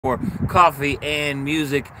for Coffee and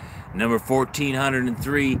Music, number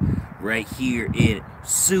 1403, right here in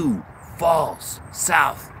Sioux Falls,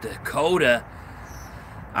 South Dakota.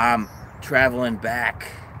 I'm traveling back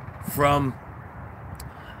from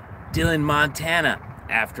Dillon, Montana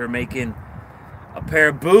after making a pair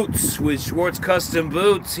of boots with Schwartz Custom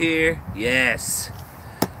Boots here. Yes.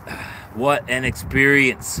 What an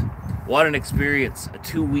experience. What an experience. A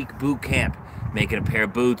 2-week boot camp making a pair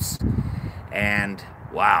of boots. And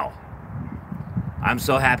wow. I'm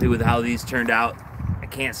so happy with how these turned out. I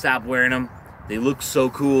can't stop wearing them. They look so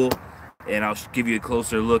cool. And I'll give you a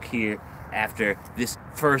closer look here after this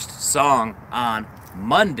first song on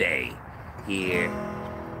Monday here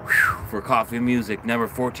for Coffee and Music, number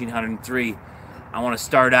 1403. I want to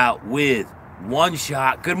start out with One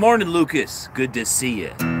Shot. Good morning, Lucas. Good to see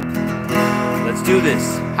you. Let's do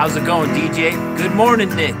this. How's it going, DJ? Good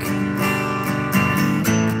morning, Nick.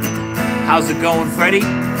 How's it going, Freddie?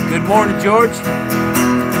 Good morning, George.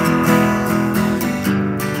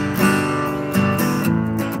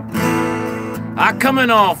 Coming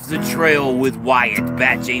off the trail with Wyatt,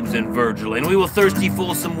 Bat James, and Virgil, and we were thirsty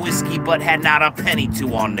for some whiskey, but had not a penny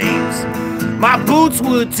to our names. My boots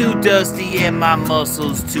were too dusty and my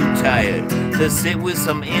muscles too tired to sit with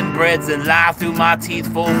some inbreds and lie through my teeth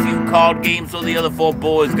for a few card games, so the other 4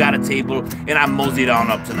 boys got a table and I moseyed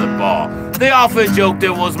on up to the bar. They often joked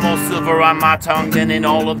there was more silver on my tongue than in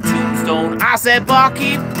all of Tombstone. I said,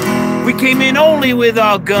 barkeep, we came in only with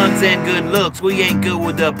our guns and good looks. We ain't good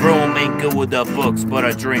with the broom, ain't good with the books, but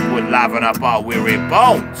a drink would liven up our weary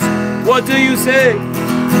bones. What do you say?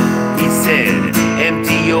 He said,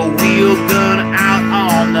 empty your wheel gun out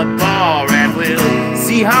on the bar and we'll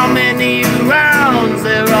see how many rounds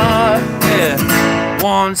there are. Yeah.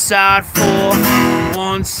 1 shot for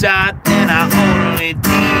 1 shot, then I only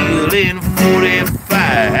deal in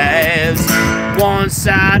 45s. 1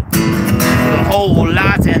 shot, the whole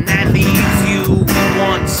lot, and that leaves you with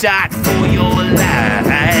 1 shot for your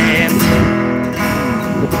life.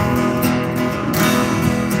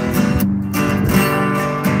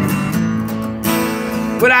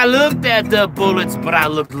 But I looked at the bullets, but I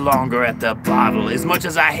looked longer at the bottle. As much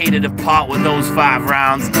as I hated to part with those 5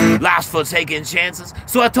 rounds, life's for taking chances.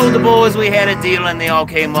 So I told the boys we had a deal and they all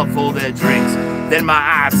came up for their drinks. Then my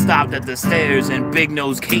eyes stopped at the stairs and Big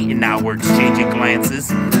Nose Kate and I were exchanging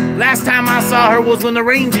glances. Last time I saw her was when the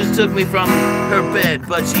Rangers took me from her bed,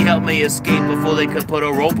 but she helped me escape before they could put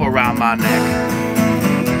a rope around my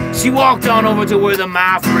neck. She walked on over to where the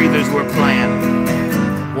mouth breathers were playing.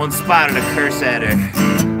 One spotted a curse at her.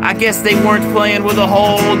 I guess they weren't playing with a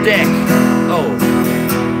whole deck. Oh.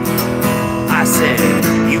 I said,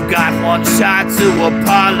 you got 1 shot to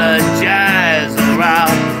apologize, or I'll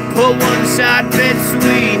put 1 shot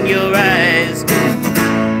between your eyes.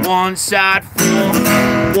 1 shot for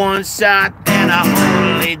 1 shot, and I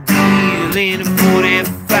only deal in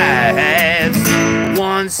 45s.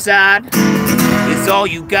 1 shot is all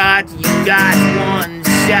you got. You got 1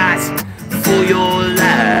 shot for your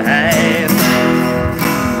life.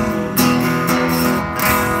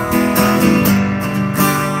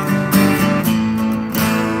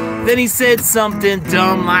 Then he said something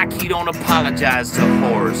dumb like he don't apologize to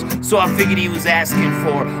whores. So I figured he was asking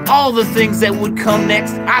for all the things that would come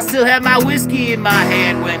next. I still had my whiskey in my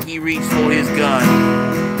hand when he reached for his gun.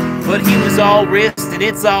 But he was all wrist and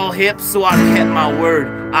it's all hip, so I kept my word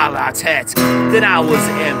a la tete. Then I was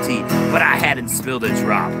empty, but I hadn't spilled a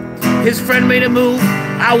drop. His friend made a move,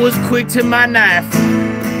 I was quick to my knife.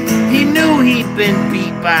 He knew he'd been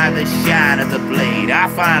beat by the shine of the blade. I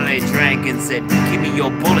finally drank and said, give me your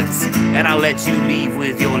bullets and I'll let you leave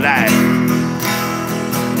with your life.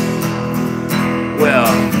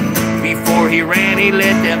 Well, before he ran, he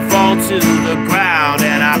let them fall to the ground,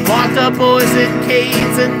 and I bought the boys and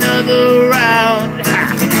Kate's another round.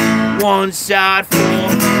 1 shot for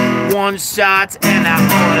 1 shot, and I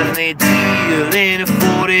only deal in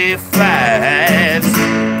 45s.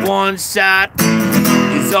 1 shot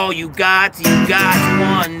is all you got. You got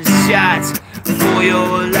 1 shot for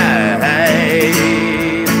your life.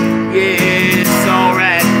 Yeah, it's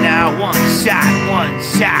alright now. 1 shot, 1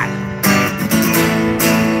 shot.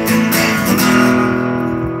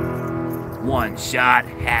 1 shot.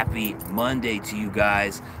 Happy Monday to you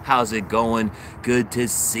guys. How's it going? Good to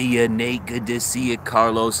see you, Nate. Good to see you,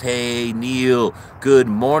 Carlos. Hey, Neil. Good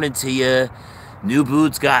morning to you. New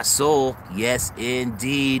boots got soul. Yes,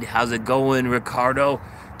 indeed. How's it going, Ricardo?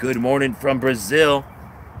 Good morning from Brazil.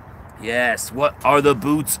 Yes, what are the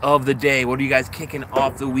boots of the day? What are you guys kicking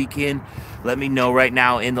off the weekend? Let me know right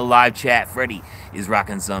now in the live chat. Freddie is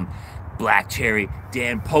rocking some Black Cherry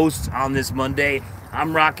Dan posts on this Monday.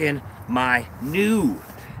 I'm rocking my new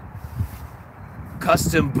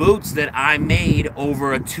custom boots that I made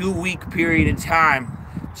over a 2-week period of time.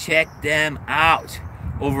 Check them out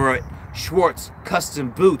over at Schwartz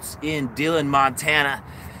Custom Boots in Dillon, Montana.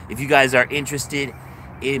 If you guys are interested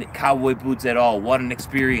in cowboy boots at all, what an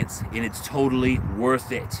experience, and it's totally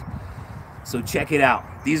worth it. So check it out.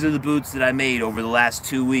 These are the boots that I made over the last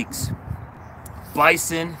 2 weeks.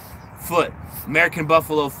 Bison foot, American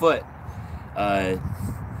buffalo foot, a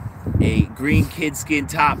green kid skin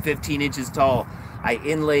top, 15 inches tall. I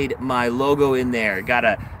inlaid my logo in there. Got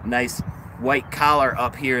a nice white collar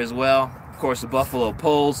up here as well. Of course, the buffalo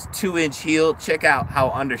poles, 2-inch heel. Check out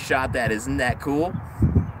how undershot that is. Isn't that cool?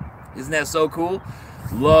 Isn't that so cool?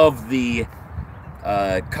 Love the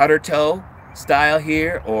cutter toe style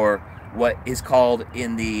here, or what is called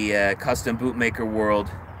in the custom bootmaker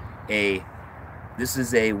world this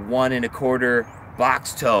is a 1 1/4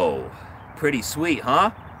 box toe. Pretty sweet,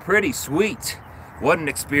 huh? Pretty sweet. What an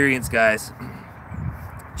experience, guys.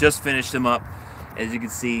 Just finished them up. As you can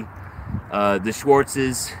see, the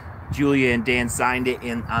Schwartzes, Julia and Dan signed it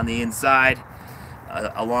on the inside,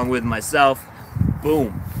 along with myself.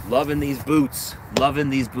 Boom. Loving these boots. Loving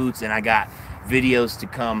these boots. And I got videos to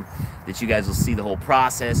come that you guys will see the whole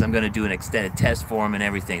process. I'm going to do an extended test for them and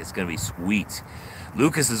everything. It's going to be sweet.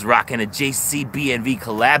 Lucas is rocking a JCBNV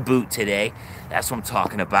collab boot today. That's what I'm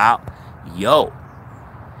talking about. Yo.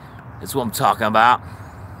 That's what I'm talking about.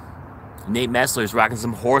 Nate Messler is rocking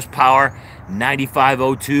some horsepower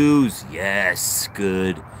 9502s. Yes,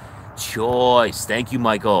 good choice. Thank you,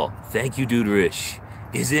 Michael. Thank you, Duderish.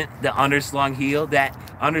 Isn't the underslung heel? That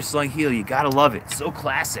underslung heel, you gotta love it. So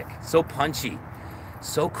classic, so punchy,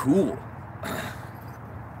 so cool.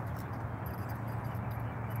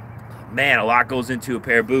 Man, a lot goes into a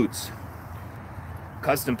pair of boots.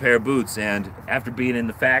 Custom pair of boots. And after being in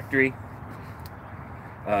the factory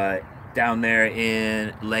down there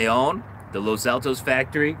in Leon, the Los Altos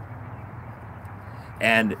factory,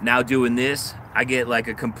 and now doing this, I get like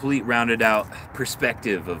a complete rounded out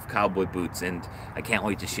perspective of cowboy boots, and I can't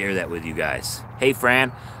wait to share that with you guys. Hey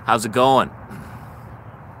Fran, how's it going?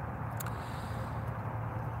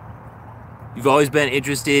 You've always been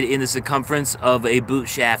interested in the circumference of a boot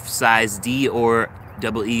shaft size D or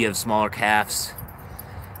double E of smaller calves.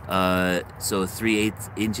 So 3/8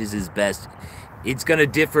 inches is best. It's gonna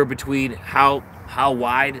differ between how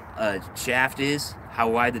wide a shaft is, how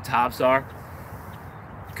wide the tops are,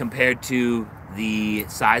 compared to the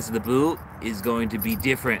size of the boot is going to be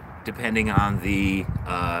different depending on the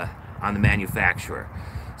manufacturer.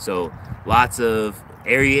 So lots of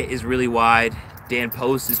area is really wide. Dan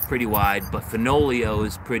Post is pretty wide, but Fenolio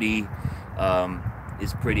is pretty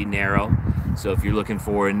narrow. So if you're looking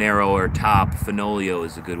for a narrower top, Fenolio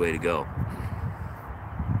is a good way to go.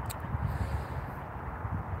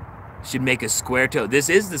 Should make a square toe. This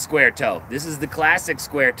is the square toe. This is the classic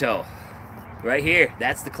square toe. Right here.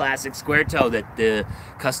 That's the classic square toe that the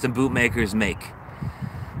custom bootmakers make.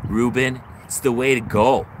 Ruben, it's the way to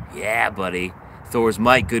go. Yeah, buddy. Thor's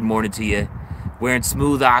Mike, good morning to you. Wearing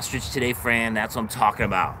smooth ostrich today, Fran. That's what I'm talking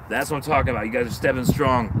about. That's what I'm talking about. You guys are stepping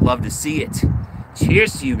strong. Love to see it.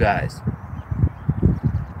 Cheers to you guys.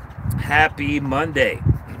 Happy Monday.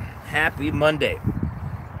 Happy Monday.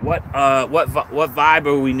 What vibe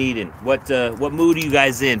are we needing? What mood are you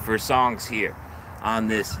guys in for songs here on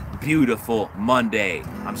this beautiful Monday?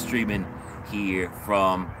 I'm streaming here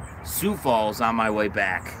from Sioux Falls on my way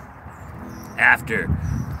back after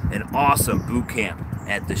an awesome boot camp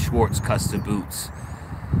at the Schwartz Custom Boots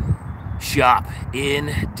shop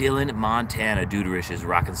in Dillon, Montana. Duderish is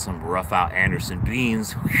rocking some Rough Out Anderson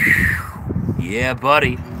beans. Yeah,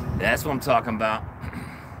 buddy. That's what I'm talking about.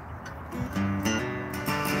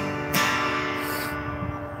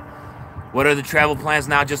 What are the travel plans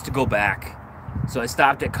now? Just to go back. So I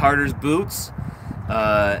stopped at Carter's Boots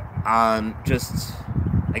on just,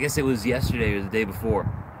 I guess it was yesterday or the day before.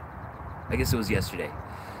 I guess it was yesterday.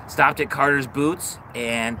 Stopped at Carter's Boots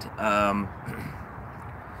and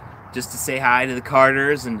just to say hi to the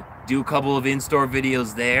Carters and do a couple of in-store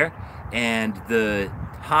videos there. And the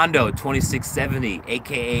Hondo 2670,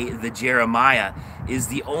 aka the Jeremiah, is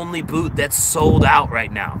the only boot that's sold out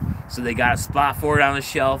right now. So they got a spot for it on the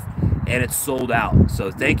shelf, and it's sold out.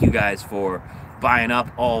 So thank you guys for buying up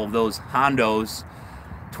all of those Hondos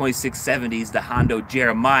 2670s, the Hondo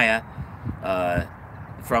Jeremiah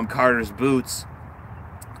from Carter's Boots.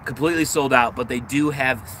 Completely sold out, but they do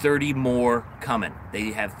have 30 more coming.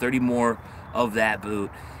 They have 30 more of that boot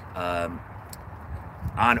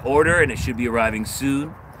on order, and it should be arriving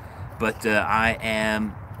soon. But I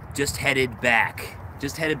am just headed back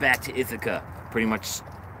to Ithaca. Pretty much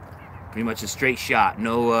a straight shot.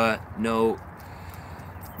 No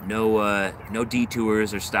no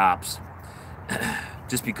detours or stops.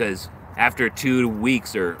 Just because after 2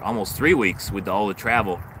 weeks or almost 3 weeks with all the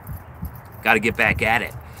travel, got to get back at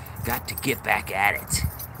it. Got to get back at it.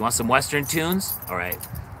 You want some Western tunes? All right,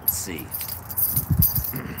 let's see.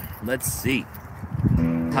 Let's see.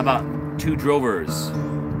 How about Two Drovers?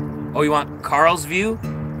 Oh, you want Carl's View?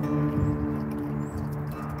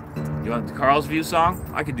 You want the Carl's View song?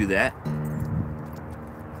 I could do that.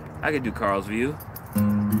 I could do Carl's View.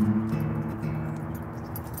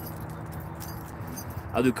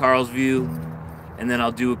 I'll do Carl's View, and then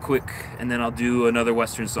I'll do I'll do another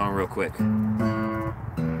Western song real quick.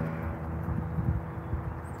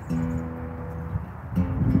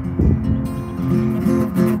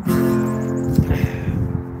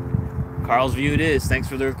 Carl's View it is. Thanks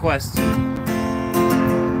for the request.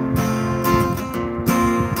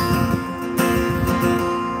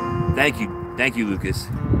 Thank you, Lucas.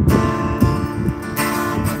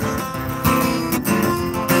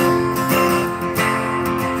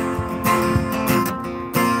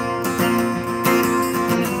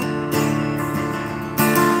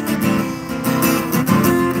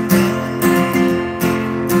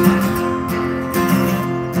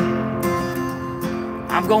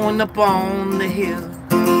 I'm going up on the hill.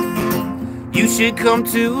 You should come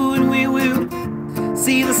too, and we will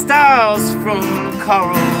see the stars from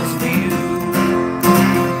Carl's View.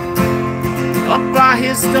 Up by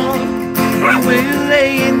his stone, we will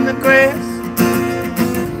lay in the grass.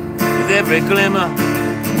 With every glimmer,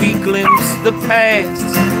 we glimpse the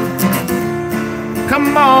past.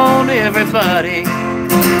 Come on, everybody,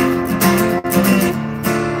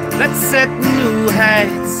 let's set new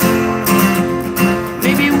heights.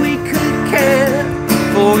 Maybe we could care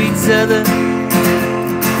for each other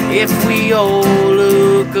if we all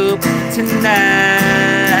look up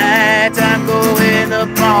tonight. I'm going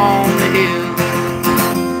up on the hill.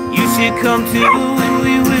 You should come too, and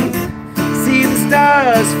we will see the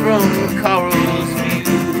stars from Carl's View.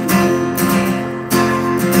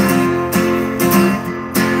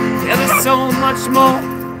 Yeah, there's so much more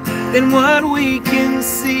than what we can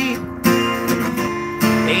see.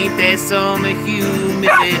 Ain't there some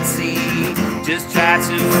humility? Just try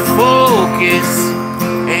to focus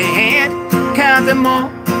and count them all.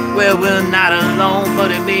 Well, we're not alone,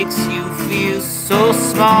 but it makes you feel so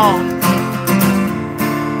small.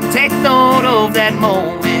 Take note of that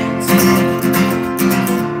moment.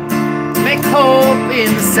 Make hope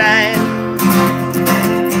inside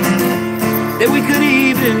that we could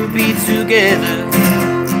even be together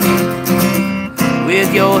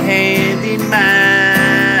with your hand in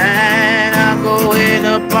mine. I'm going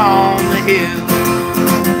up on the hill.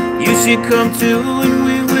 You should come too, and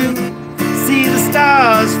we will see the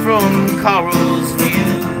stars from Carl's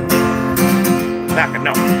View. Back and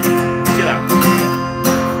no, chill out.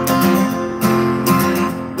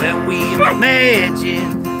 When we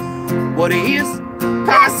imagine what is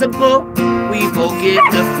possible, we forget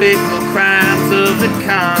the fickle crimes of the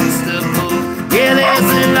constable. Yeah,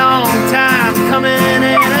 there's a long time coming and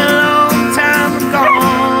a long time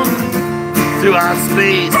gone. Throughout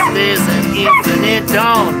space, there's an infinite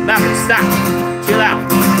dawn. Malcolm, stop, chill out.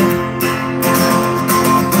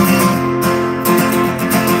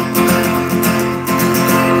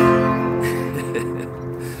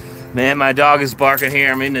 Man, my dog is barking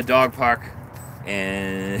here. I'm in the dog park,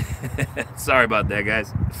 and sorry about that,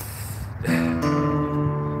 guys.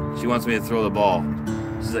 She wants me to throw the ball.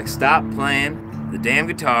 She's like, stop playing the damn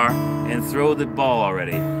guitar and throw the ball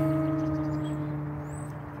already.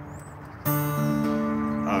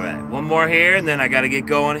 Alright, one more here, and then I gotta get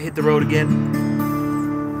going, hit the road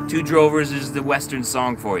again. Two Drovers is the Western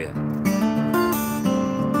song for you.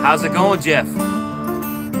 How's it going, Jeff?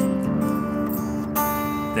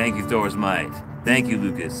 Thank you, Thor's Might. Thank you,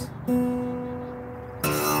 Lucas.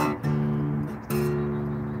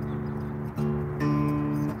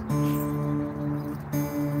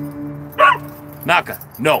 Naka,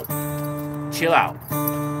 no. Chill out.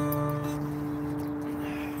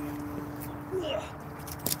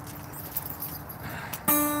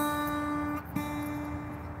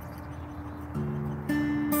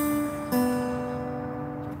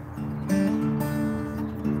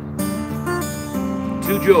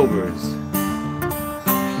 Two Drovers.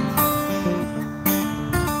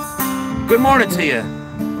 Good morning to you.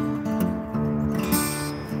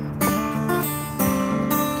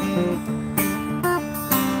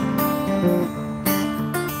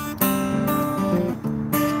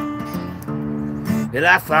 Well,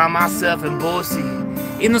 I found myself in Boise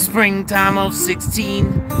in the springtime of 16,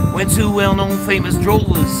 when two well-known famous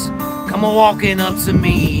drovers come a-walking up to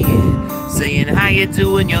me, saying, how you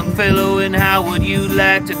doing, young fellow, and how would you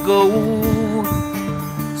like to go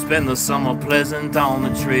spend the summer pleasant on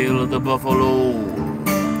the trail of the buffalo?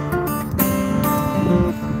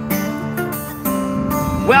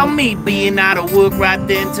 Well, me being out of work right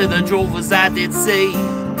then to the drovers I did say,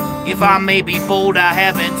 if I may be bold, I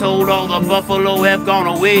haven't told all the buffalo have gone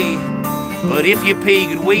away. But if you pay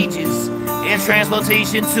good wages and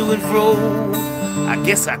transportation to and fro, I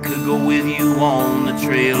guess I could go with you on the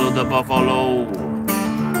trail of the buffalo.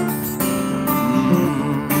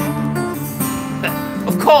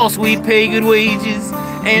 Of course we pay good wages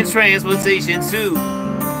and transportation too,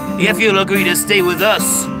 if you'll agree to stay with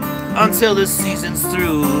us until the season's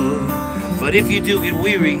through. But if you do get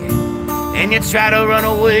weary and you try to run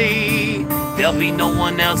away, there'll be no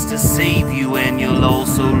one else to save you, and you'll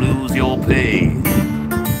also lose your pay.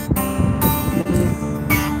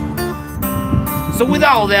 So with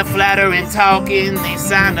all their flattering talking, they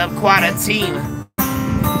signed up quite a team,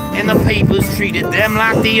 and the papers treated them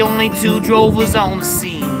like the only two drovers on the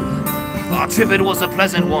scene. Our trip, it was a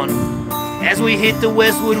pleasant one, as we hit the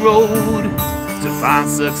Westwood Road to find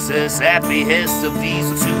success at behest of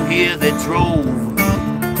these two here that drove.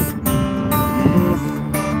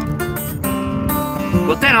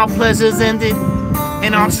 But then our pleasures ended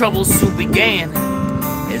and our troubles soon began,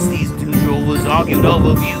 as these two drovers argued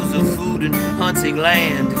over views of food and hunting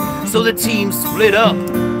land. So the team split up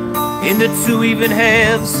into two even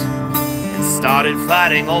halves and started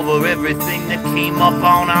fighting over everything that came up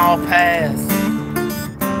on our path.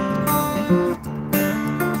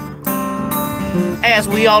 As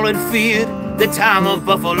we all had feared, the time of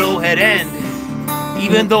buffalo had ended,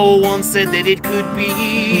 even though one said that it could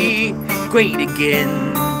be great again.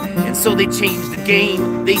 And so they changed the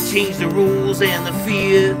game, they changed the rules and the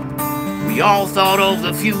fear. We all thought of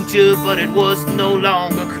the future, but it was no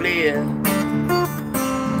longer clear.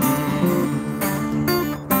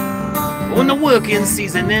 When the working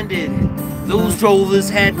season ended, those drovers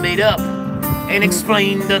had made up and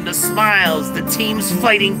explained under smiles the team's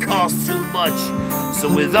fighting cost too much. So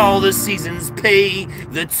with all the season's pay,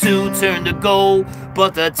 the two turned to go,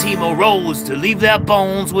 but the team arose to leave their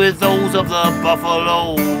bones with those of the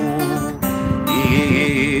buffalo.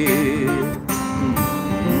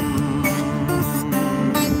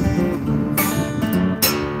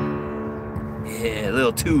 Yeah,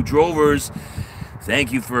 little two drovers.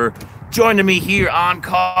 Thank you for joining me here on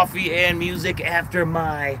Coffee and Music after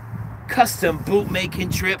my custom boot making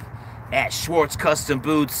trip at Schwartz Custom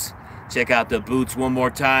Boots. Check out the boots one more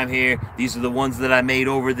time here. These are the ones that I made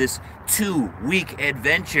over this 2-week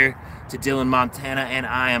adventure to Dillon, Montana, and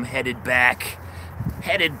I am headed back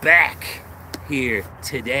here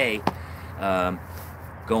today.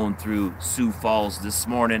 Going through Sioux Falls this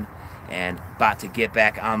morning and about to get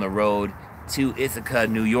back on the road to Ithaca,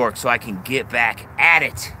 New York, so I can get back at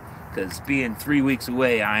it. Because being 3 weeks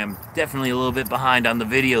away, I am definitely a little bit behind on the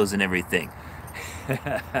videos and everything.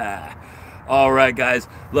 All right, guys.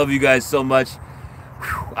 Love you guys so much.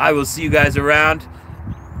 I will see you guys around.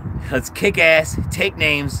 Let's kick ass, take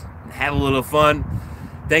names, and have a little fun.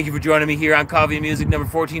 Thank you for joining me here on Coffee and Music number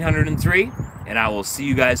 1403. And I will see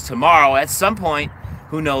you guys tomorrow at some point.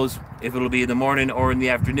 Who knows if it'll be in the morning or in the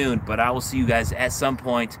afternoon. But I will see you guys at some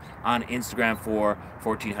point on Instagram for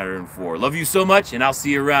 1404. Love you so much, and I'll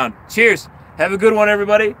see you around. Cheers. Have a good one,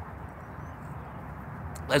 everybody.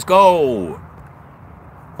 Let's go.